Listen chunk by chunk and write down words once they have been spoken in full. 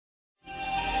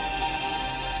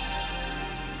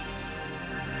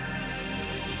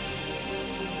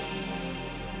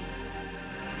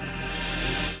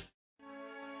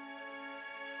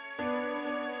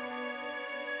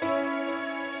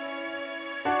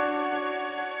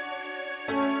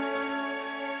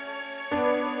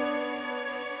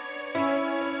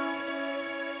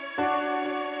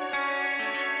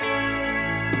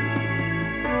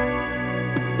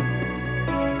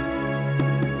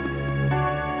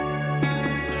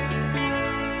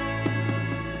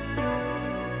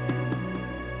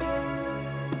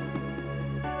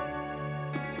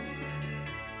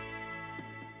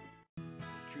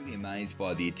amazed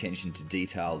by the attention to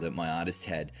detail that my artist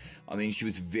had. I mean, she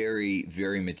was very,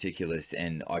 very meticulous,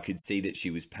 and I could see that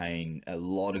she was paying a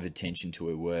lot of attention to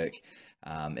her work.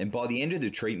 And by the end of the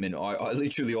treatment, I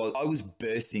literally was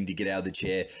bursting to get out of the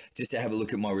chair just to have a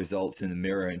look at my results in the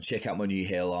mirror and check out my new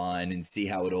hairline and see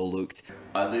how it all looked.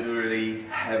 I literally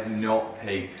have not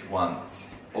peaked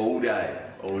once. All day.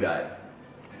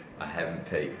 I haven't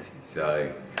peaked,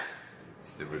 so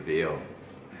it's the reveal.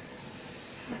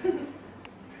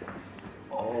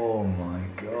 Oh my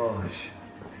gosh.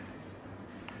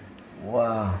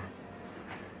 Wow.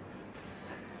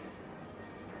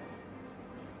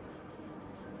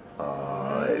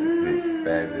 Oh, it's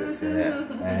fabulous, isn't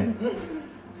it, man?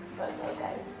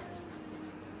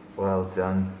 Well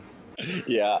done.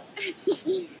 Yeah.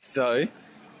 So,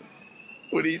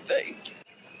 what do you think?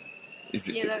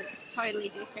 You look totally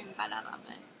different, but I love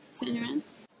it. Turn around.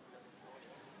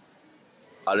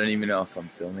 I don't even know if I'm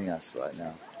filming us right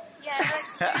now. Yeah, it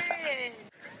looks good.